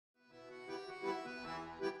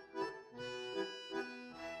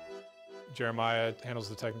Jeremiah handles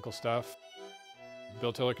the technical stuff.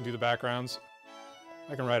 Bill Tiller can do the backgrounds.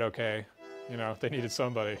 I can write okay. You know, they needed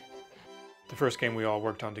somebody. The first game we all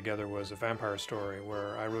worked on together was a Vampyre Story,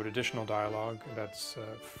 where I wrote additional dialogue that's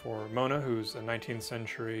for Mona, who's a 19th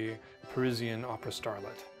century Parisian opera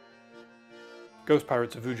starlet. Ghost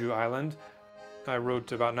Pirates of Vooju Island, I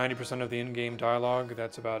wrote about 90% of the in-game dialogue.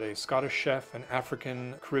 That's about a Scottish chef, an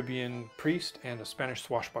African Caribbean priest, and a Spanish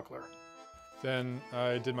swashbuckler. Then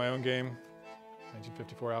I did my own game,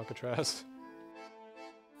 1954 Alcatraz.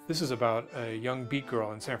 This is about a young beat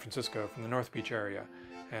girl in San Francisco from the North Beach area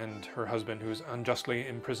and her husband who's unjustly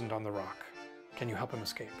imprisoned on the rock. Can you help him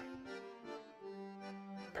escape?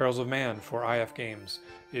 Perils of Man for IF Games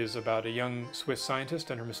is about a young Swiss scientist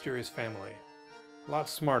and her mysterious family. A lot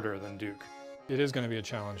smarter than Duke. It is going to be a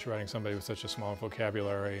challenge writing somebody with such a small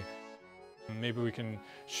vocabulary. Maybe we can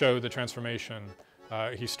show the transformation.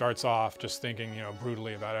 He starts off just thinking,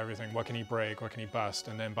 brutally about everything. What can he break? What can he bust?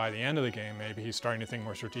 And then by the end of the game, maybe he's starting to think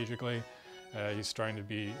more strategically. He's starting to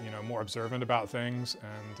be, more observant about things,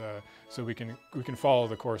 and so we can follow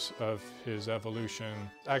the course of his evolution.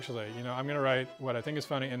 Actually, I'm going to write what I think is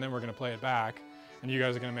funny, and then we're going to play it back, and you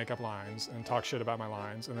guys are going to make up lines and talk shit about my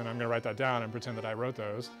lines, and then I'm going to write that down and pretend that I wrote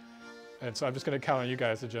those. And so I'm just going to count on you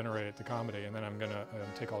guys to generate the comedy, and then I'm going to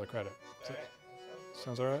take all the credit. So,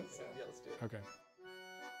 sounds all right? Yeah, let's do it. Okay.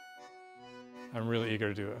 I'm really eager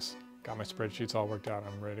to do this. Got my spreadsheets all worked out.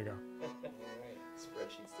 I'm ready to go. All right.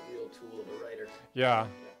 Spreadsheet's the real tool of a writer. Yeah,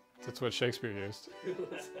 that's what Shakespeare used.